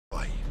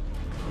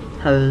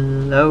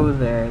Hello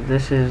there,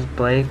 this is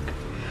Blake,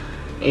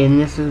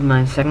 and this is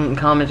my second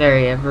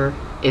commentary ever.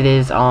 It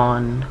is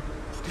on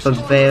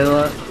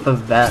Favela,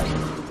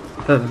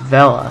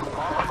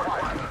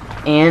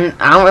 and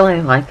I don't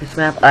really like this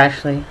map,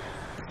 actually.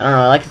 I don't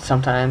know, I like it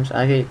sometimes.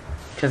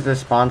 Because the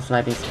spawn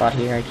sniping spot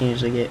here, I can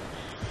usually get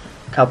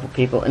a couple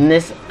people. And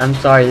this, I'm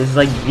sorry, this is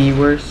like the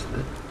worst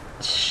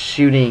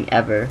shooting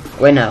ever.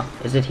 Wait, no,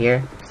 is it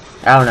here?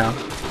 I don't know.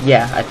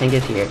 Yeah, I think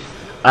it's here.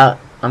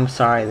 I'm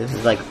sorry, this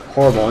is like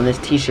horrible, and this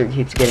t-shirt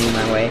keeps getting in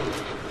my way.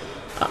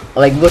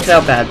 Like, look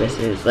how bad this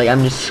is. Like,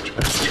 I'm just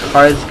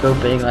hard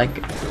scoping like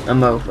a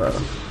mofo.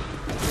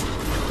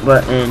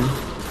 But,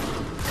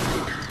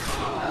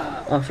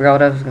 I forgot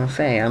what I was gonna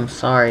say, I'm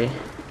sorry.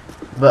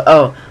 But,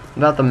 oh,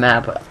 about the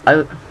map,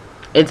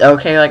 it's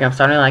okay, like, I'm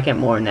starting to like it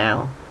more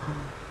now.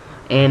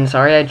 And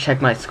sorry I check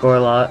my score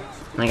a lot.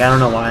 Like, I don't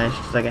know why, it's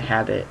just like a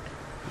habit.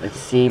 Like,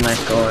 see my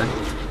score,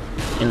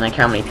 and like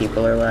how many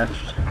people are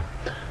left.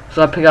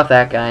 So I pick off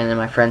that guy, and then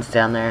my friend's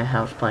down there.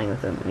 I was playing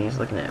with him, and he's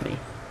looking at me.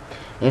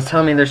 And he's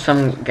telling me there's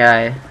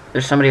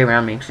somebody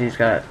around me, because he's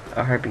got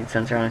a heartbeat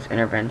sensor on his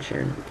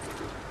intervention.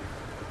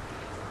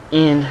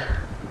 And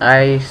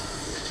I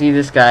see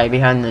this guy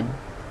behind the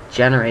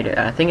generator.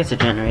 I think it's a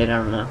generator, I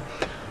don't know.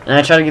 And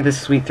I try to get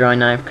this sweet throwing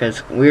knife,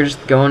 because we were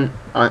just going,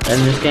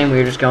 in this game, we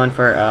were just going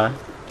for a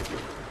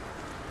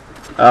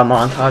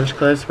montage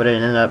clips, but it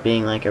ended up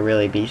being like a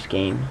really beast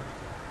game.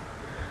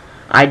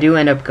 I do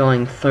end up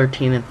going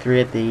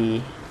 13-3 at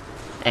the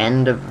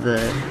end of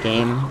the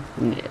game.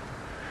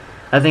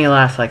 I think it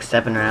lasts like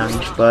 7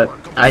 rounds, but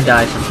I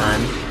die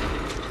sometimes.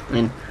 I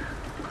mean,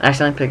 I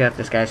accidentally pick up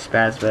this guy's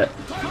spaz, but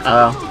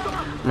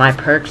my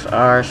perks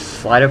are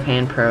Sleight of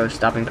Hand Pro,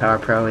 Stopping Power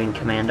Pro, and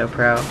Commando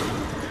Pro.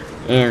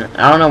 And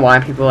I don't know why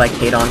people like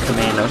hate on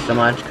Commando so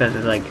much, because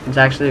it's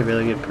actually a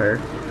really good perk.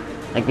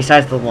 Like,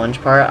 besides the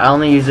lunge part, I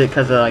only use it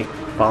because of like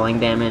falling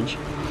damage.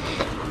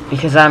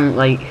 Because I'm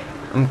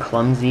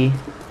clumsy,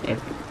 if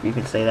you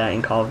can say that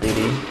in Call of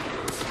Duty.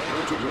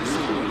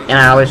 And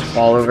I always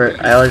fall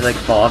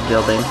off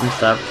buildings and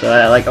stuff, so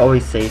that like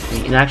always saves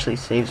me. It actually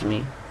saves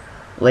me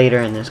later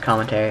in this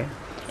commentary.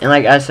 And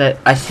like I said,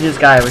 I see this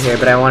guy over here,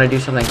 but I want to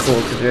do something cool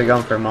because we were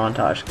going for a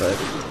montage clip.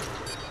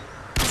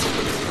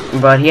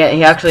 But he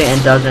actually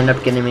does end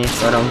up getting me,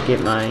 so I don't get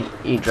my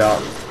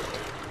E-drop.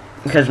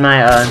 Because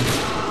my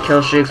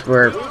kill streaks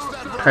were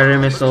Predator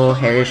Missile,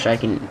 Harrier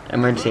Strike, and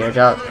Emergency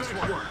Airdrop.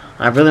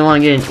 I really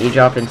want to get an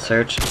E-drop in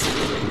search,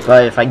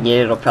 but if I get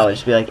it, it'll probably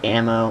just be like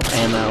ammo,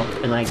 and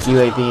like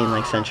UAV and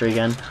like Sentry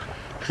Gun,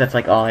 because that's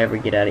like all I ever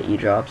get out of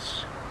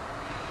E-drops.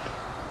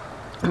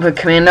 But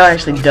Commando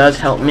actually does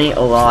help me a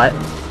lot,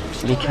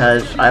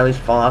 because I always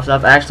fall off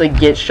stuff. I actually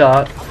get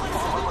shot.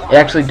 It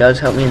actually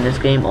does help me in this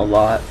game a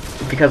lot,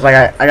 because like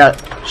I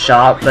got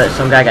shot, but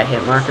some guy got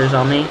hit markers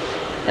on me,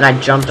 and I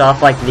jumped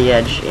off like the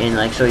edge, and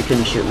like so he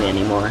couldn't shoot me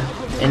anymore.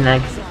 And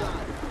like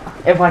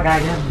if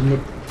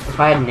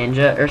I had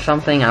ninja or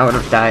something, I would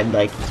have died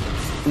like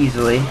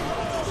easily.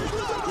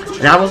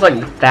 And that was like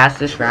the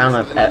fastest round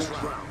at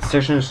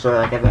Search and Destroy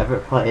like I've ever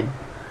played.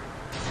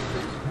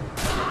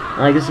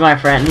 Like, this is my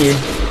friend here.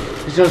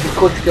 He's doing some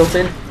quick skill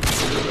pin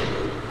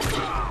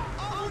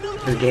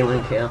for the game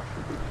winning kill.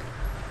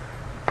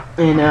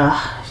 And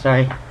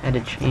sorry, I had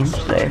to change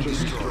there.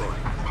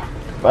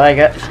 But like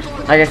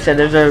I said,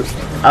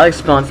 I like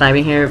spawn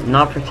sniping here,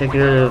 not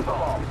particularly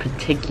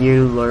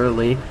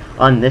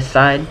on this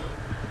side,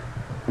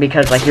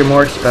 because like you're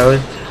more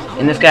exposed,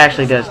 and this guy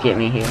actually does get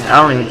me here.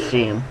 I don't even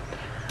see him.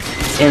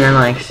 And then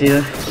like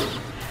see,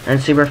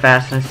 and super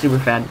fast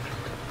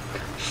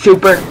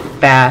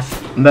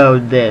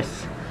mode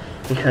this,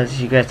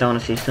 because you guys don't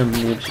want to see some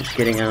noobs just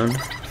getting owned.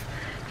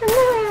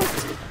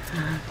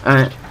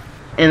 Alright,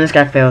 and this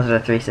guy fails at a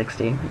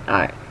 360.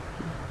 Alright,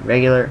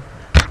 regular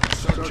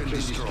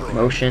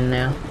motion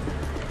now,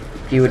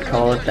 if you would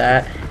call it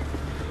that.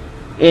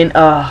 And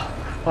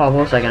what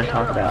was I gonna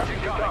talk about?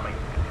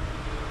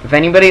 If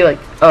anybody like,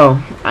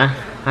 I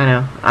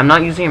know, I'm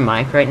not using a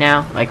mic right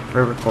now, like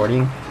for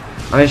recording.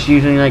 I'm just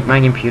using like my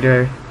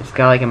computer. It's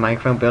got like a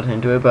microphone built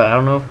into it, but I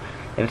don't know if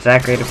it's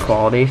that great of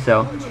quality.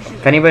 So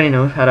if anybody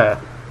knows how to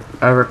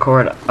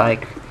record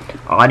like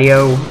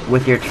audio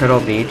with your Turtle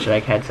Beach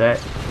like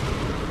headset,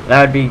 that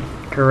would be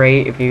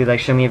great. If you could like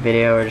show me a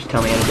video or just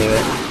tell me how to do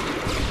it,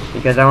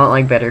 because I want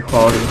like better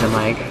quality with the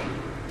mic.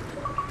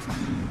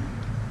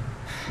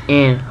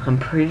 And I'm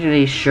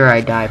pretty sure I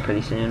die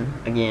pretty soon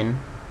again,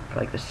 for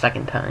like the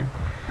second time.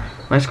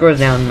 My score is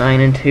down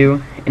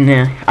 9-2, and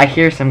then I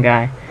hear some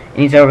guy, and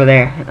he's over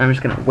there, and I'm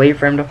just gonna wait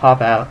for him to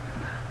pop out.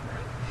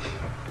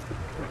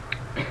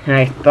 And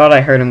I thought I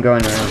heard him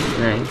going around,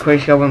 and I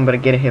quick scope him, but I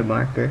get a hit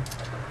marker.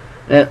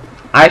 I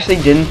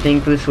actually didn't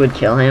think this would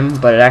kill him,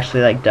 but it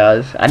actually like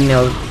does. I didn't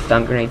know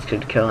stun grenades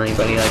could kill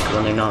anybody like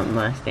when they're not in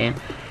last stand.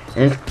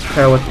 And this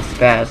pro with the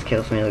spaz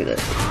kills me. Look at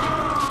this.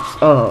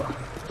 Oh.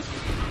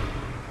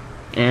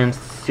 And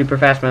super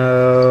fast mode.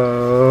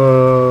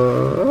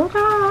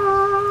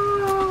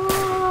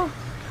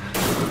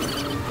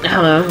 I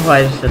don't know why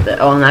I just said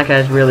that. Oh, and that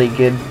guy's really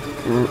good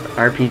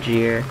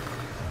RPGer.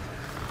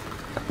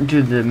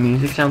 Dude, the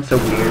music sounds so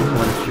weird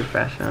when it's too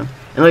fast now.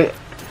 And look,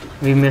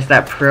 we missed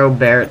that Pro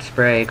Barrett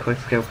Spray quick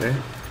scoper.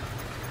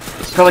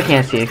 Probably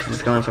can't see it because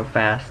it's going so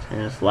fast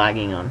and it's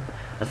lagging on.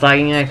 It's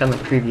lagging like on the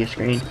previous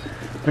screen.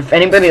 But if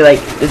anybody like,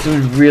 this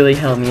would really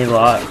help me a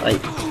lot.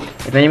 Like,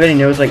 if anybody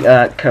knows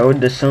like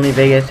code, the Sony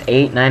Vegas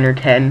 8, 9, or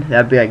 10,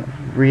 that'd be like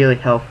really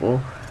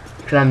helpful.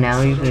 Because I'm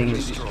now using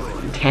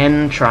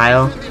 10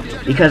 trial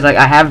because like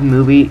I have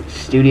Movie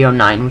Studio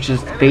 9, which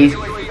is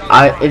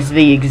it's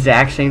the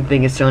exact same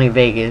thing as Sony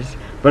Vegas,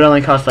 but it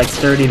only costs like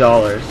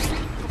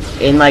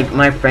 $30. And like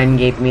my friend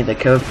gave me the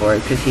code for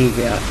it because he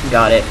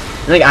got it.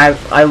 And, like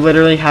I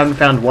literally haven't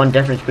found one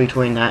difference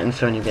between that and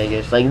Sony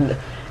Vegas. Like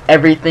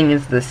everything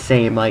is the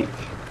same. Like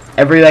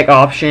every like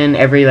option,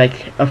 every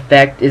like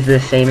effect is the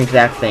same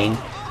exact thing,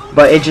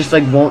 but it just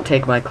like won't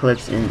take my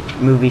clips in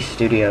Movie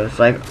Studios.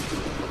 Like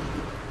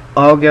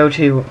I'll go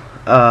to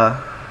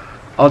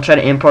I'll try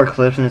to import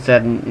clips and it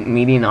said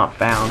media not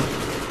found.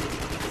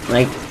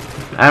 Like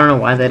I don't know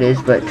why that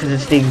is, but because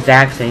it's the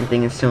exact same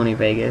thing as Sony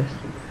Vegas.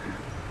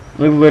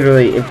 Like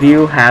literally, if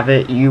you have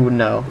it, you would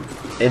know.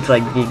 It's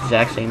like the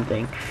exact same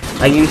thing.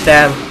 I used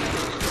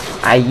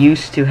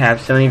to have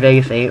Sony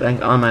Vegas 8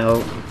 like on my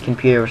old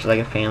computer, which is like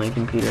a family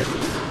computer.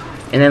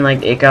 And then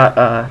like it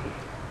got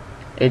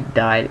it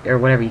died or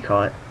whatever you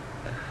call it.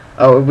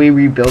 Oh, we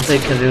rebuilt it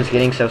because it was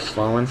getting so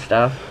slow and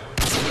stuff.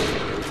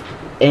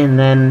 And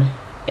then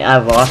I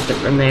lost it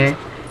from there.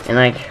 And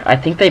like I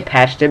think they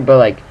patched it, but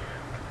like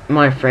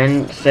my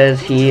friend says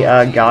he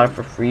got it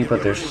for free,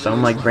 but there's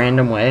some like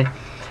random way.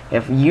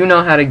 If you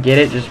know how to get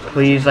it, just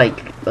please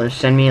like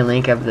send me a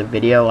link of the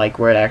video like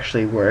where it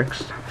actually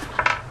works,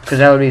 because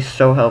that would be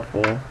so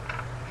helpful.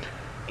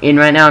 And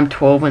right now I'm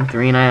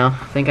 12-3 and I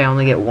think I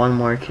only get one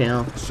more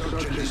kill,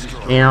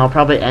 and I'll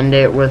probably end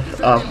it with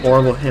a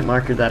horrible hit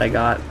marker that I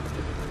got,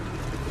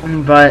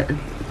 but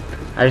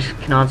I just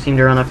cannot seem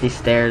to run up these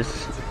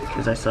stairs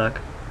because I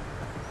suck.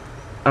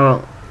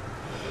 Oh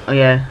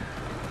yeah,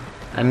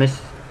 I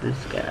missed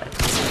this guy.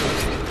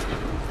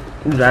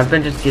 Dude, I've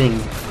been just getting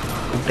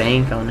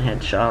bank on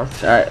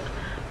headshots. Alright,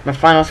 my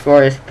final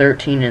score is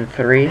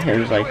 13-3. It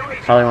was like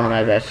probably one of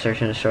my best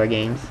search and destroy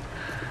games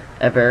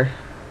ever.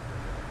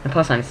 And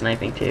plus I'm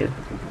sniping too,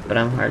 but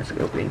I'm hard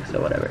scoping, so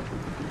whatever.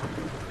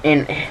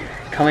 And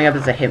coming up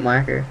is a hit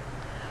marker.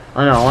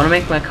 Oh no, I want to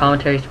make my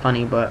commentaries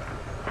funny, but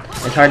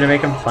it's hard to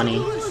make them funny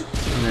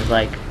when there's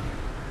like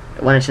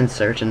when it's in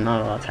search and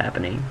not a lot's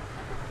happening.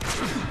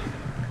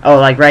 Oh,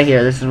 like right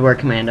here, this is where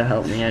Commando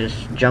helped me. I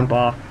just jump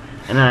off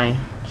and I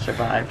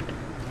survived.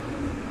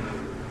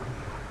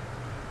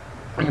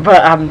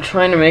 But I'm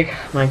trying to make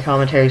my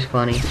commentaries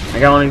funny.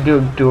 Like I want to do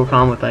a dual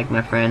comm with like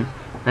my friend.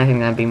 I think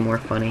that'd be more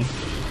funny.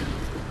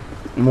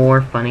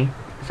 More funny?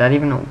 Is that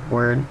even a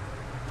word?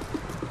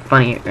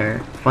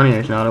 Funnier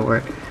is not a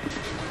word.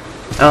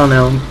 I don't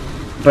know,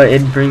 but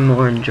it'd bring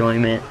more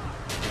enjoyment.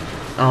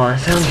 Oh, that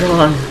sounds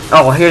wrong.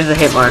 Oh, here's the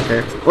hit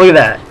marker. Look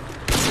at that.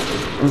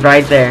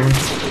 Right there.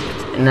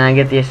 And then I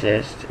get the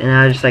assist. And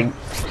I was just like,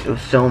 it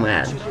was so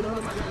mad.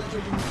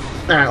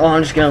 Alright, well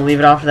I'm just gonna leave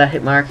it off of that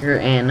hit marker,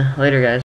 and later guys.